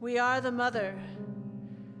 We are the mother.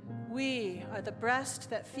 We are the breast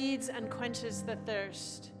that feeds and quenches the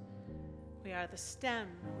thirst. We are the stem.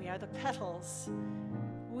 We are the petals.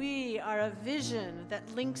 We are a vision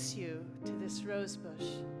that links you to this rose bush.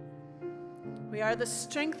 We are the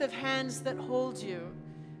strength of hands that hold you.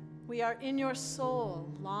 We are in your soul,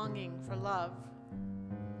 longing for love.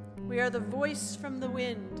 We are the voice from the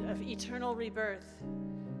wind of eternal rebirth.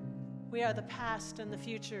 We are the past and the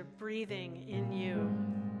future breathing in you.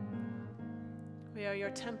 We are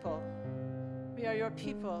your temple. We are your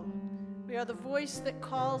people. We are the voice that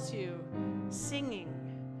calls you, singing,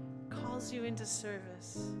 calls you into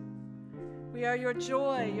service. We are your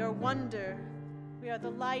joy, your wonder. We are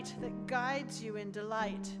the light that guides you in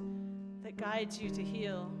delight, that guides you to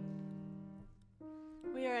heal.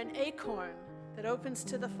 We are an acorn that opens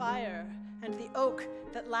to the fire, and the oak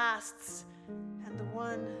that lasts, and the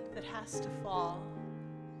one that has to fall.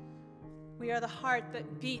 We are the heart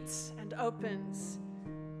that beats and opens.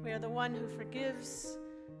 We are the one who forgives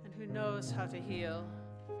and who knows how to heal.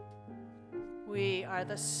 We are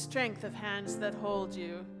the strength of hands that hold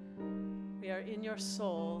you. We are in your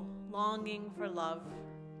soul, longing for love.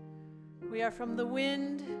 We are from the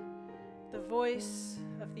wind, the voice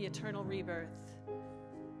of the eternal rebirth.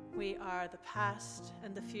 We are the past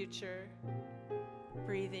and the future,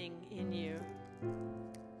 breathing in you.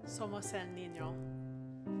 Somos el Niño.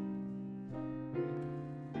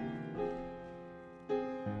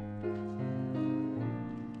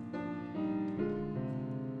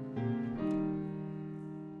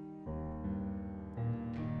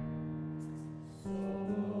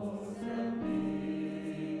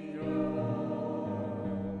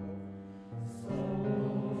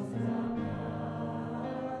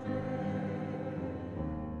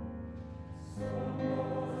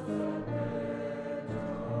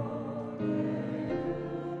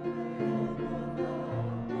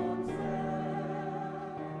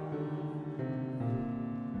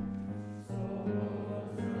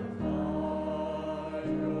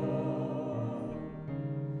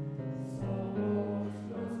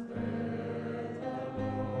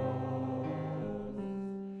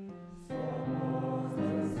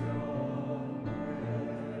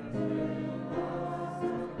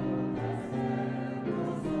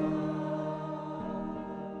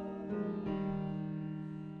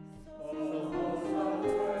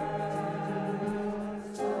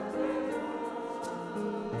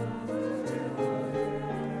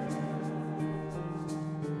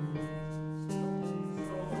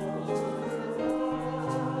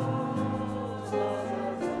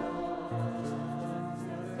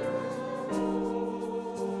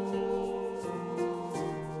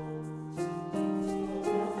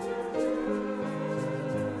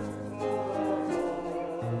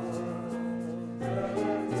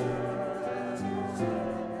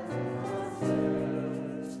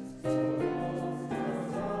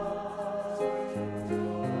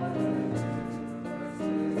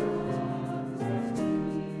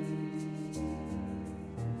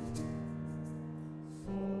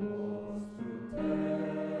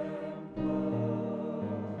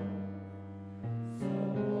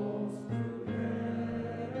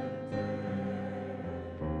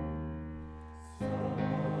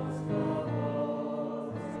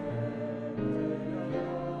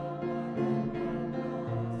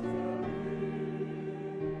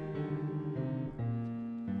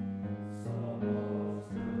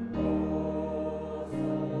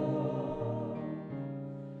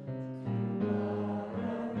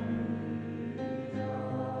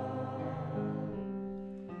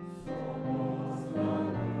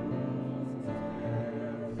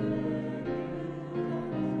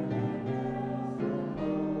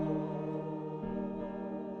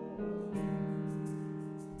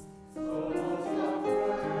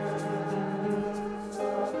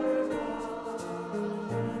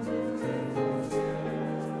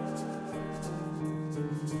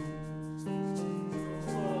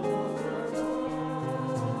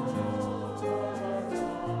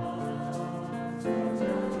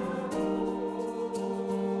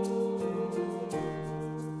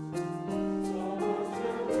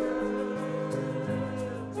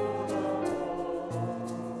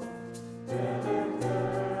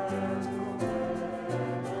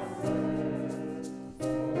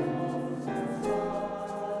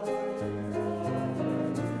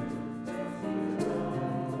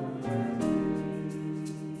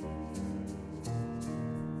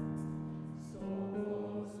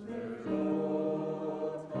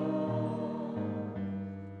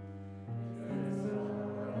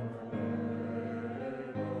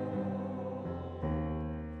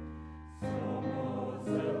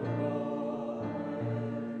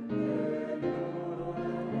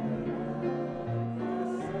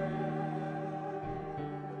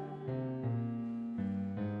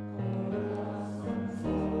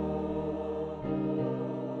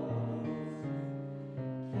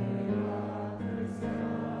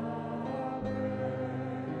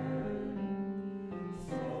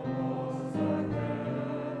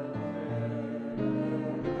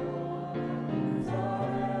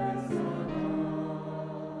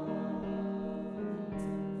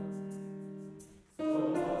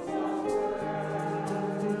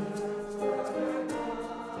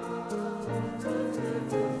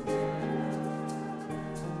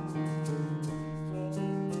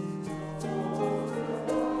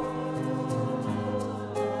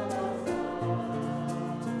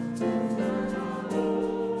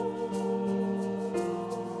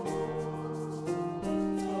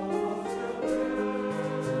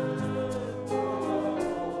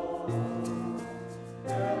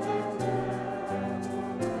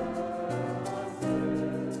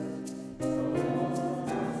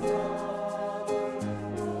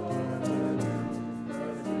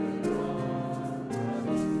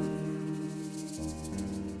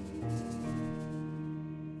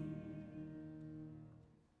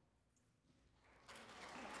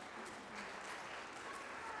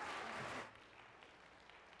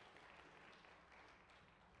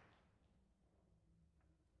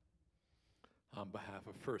 On behalf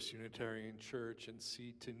of First Unitarian Church and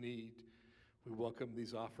Seed to Need, we welcome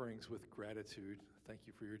these offerings with gratitude. Thank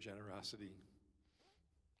you for your generosity.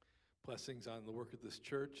 Blessings on the work of this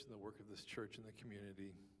church and the work of this church in the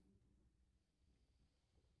community.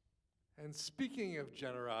 And speaking of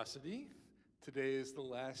generosity, today is the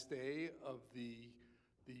last day of the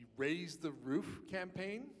Raise the Roof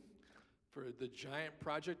campaign for the giant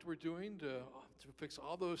project we're doing to fix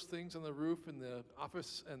all those things on the roof in the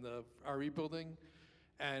office and the RE building.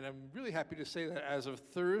 And I'm really happy to say that as of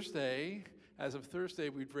Thursday,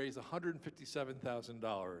 we've raised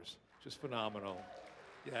 $157,000. Just phenomenal.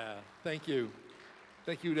 Yeah, thank you.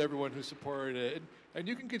 Thank you to everyone who supported it. And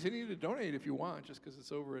you can continue to donate if you want, just because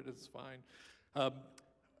it's over it, it's fine.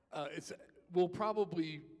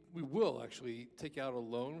 We will actually take out a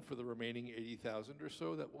loan for the remaining $80,000 or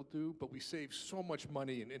so that we'll do, but we saved so much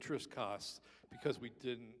money in interest costs because we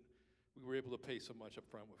were able to pay so much up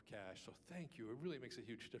front with cash. So thank you, it really makes a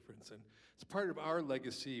huge difference. And as part of our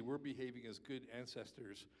legacy, we're behaving as good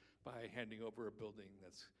ancestors by handing over a building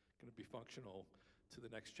that's gonna be functional to the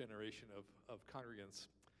next generation of congregants.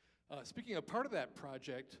 Speaking of, part of that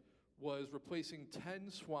project was replacing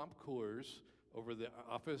 10 swamp coolers over the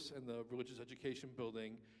office and the religious education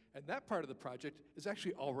building, and that part of the project is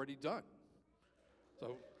actually already done.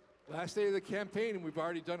 So last day of the campaign, and we've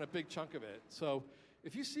already done a big chunk of it. So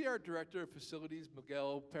if you see our director of facilities,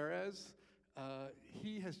 Miguel Perez,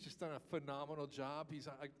 he has just done a phenomenal job.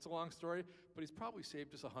 It's a long story, but he's probably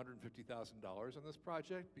saved us $150,000 on this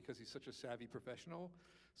project because he's such a savvy professional.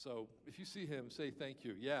 So if you see him, say thank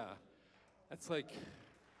you. Yeah, that's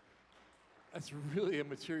really a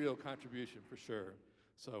material contribution for sure.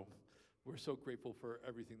 So we're so grateful for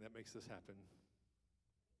everything that makes this happen.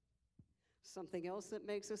 Something else that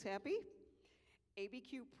makes us happy?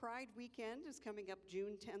 ABQ Pride Weekend is coming up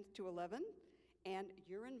June 10th to 11th, and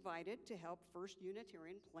you're invited to help First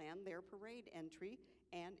Unitarian plan their parade entry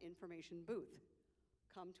and information booth.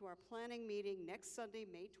 Come to our planning meeting next Sunday,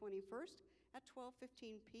 May 21st at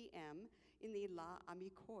 12:15 p.m. in the La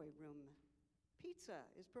Amicoy room. Pizza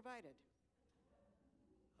is provided.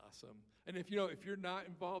 Awesome. And if you're not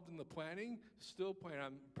involved in the planning, still plan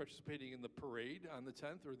on participating in the parade on the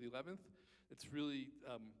 10th or the 11th. It's really,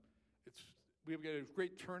 we've got a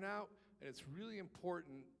great turnout, and it's really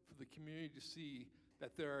important for the community to see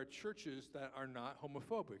that there are churches that are not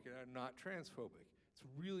homophobic and are not transphobic. It's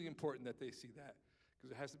really important that they see that,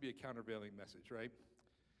 because it has to be a countervailing message, right?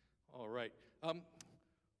 All right.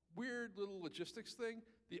 Weird little logistics thing.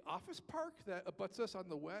 The office park that abuts us on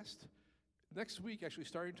the west, next week, actually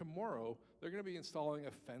starting tomorrow, they're going to be installing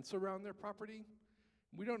a fence around their property.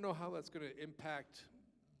 We don't know how that's going to impact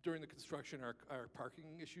during the construction our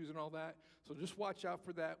parking issues and all that. So just watch out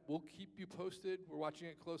for that. We'll keep you posted. We're watching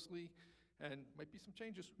it closely, and might be some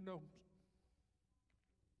changes. Who knows?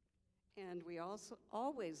 And we also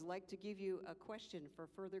always like to give you a question for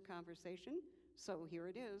further conversation. So here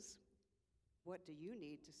it is. What do you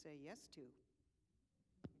need to say yes to?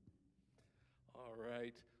 All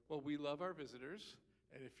right. Well, we love our visitors,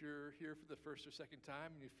 and if you're here for the first or second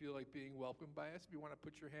time and you feel like being welcomed by us, if you want to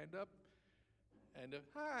put your hand up, and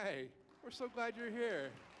hi, we're so glad you're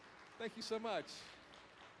here. Thank you so much.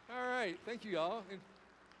 All right, thank you, y'all.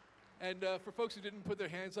 And for folks who didn't put their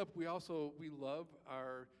hands up, we love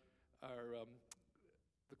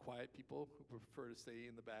the quiet people who prefer to stay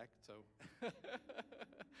in the back. So,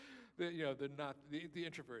 they're not the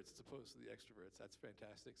introverts as opposed to the extroverts. That's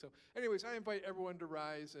fantastic. So, anyways, I invite everyone to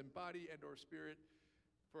rise in body and/or spirit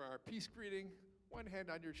for our peace greeting. One hand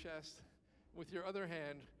on your chest, with your other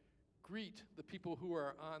hand, greet the people who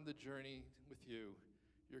are on the journey with you,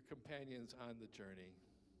 your companions on the journey.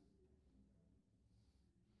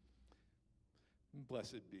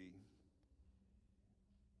 Blessed be.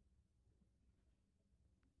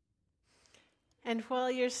 And while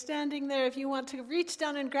you're standing there, if you want to reach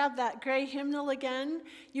down and grab that gray hymnal again,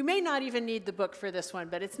 you may not even need the book for this one,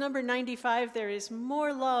 but it's number 95, There is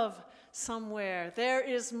More Love Somewhere. There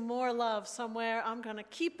is more love somewhere. I'm going to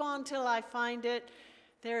keep on till I find it.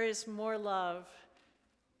 There is more love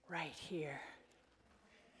right here.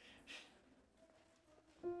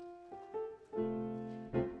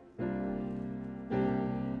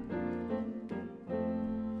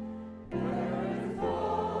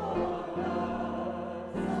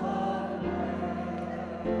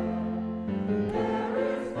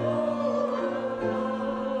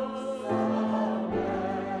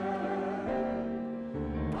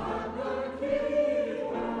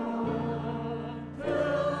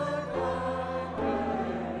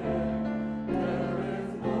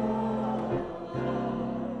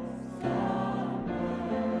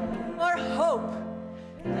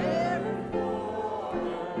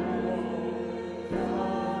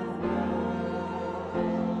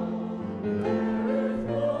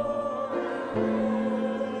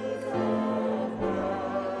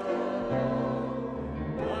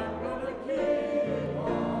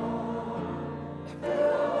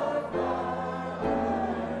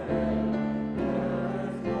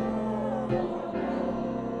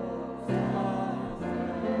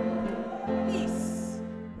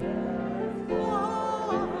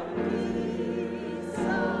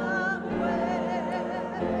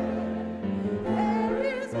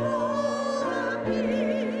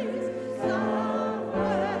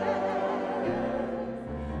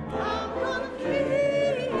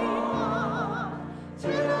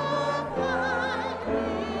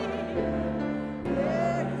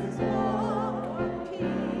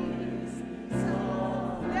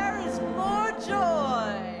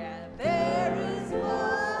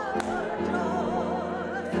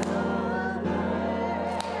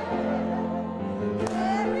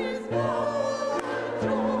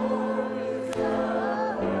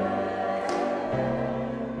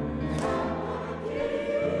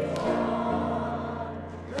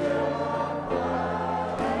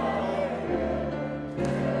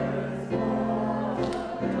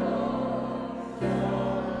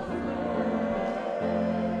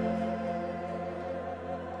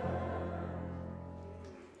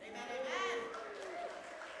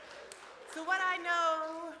 what I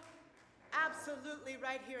know absolutely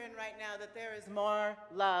right here and right now, that there is more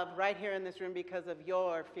love right here in this room because of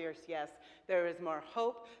your fierce yes. There is more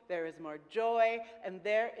hope, there is more joy, and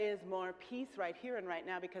there is more peace right here and right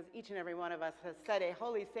now because each and every one of us has said a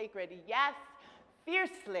holy, sacred yes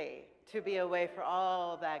fiercely to be a way for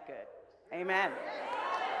all that good. Amen.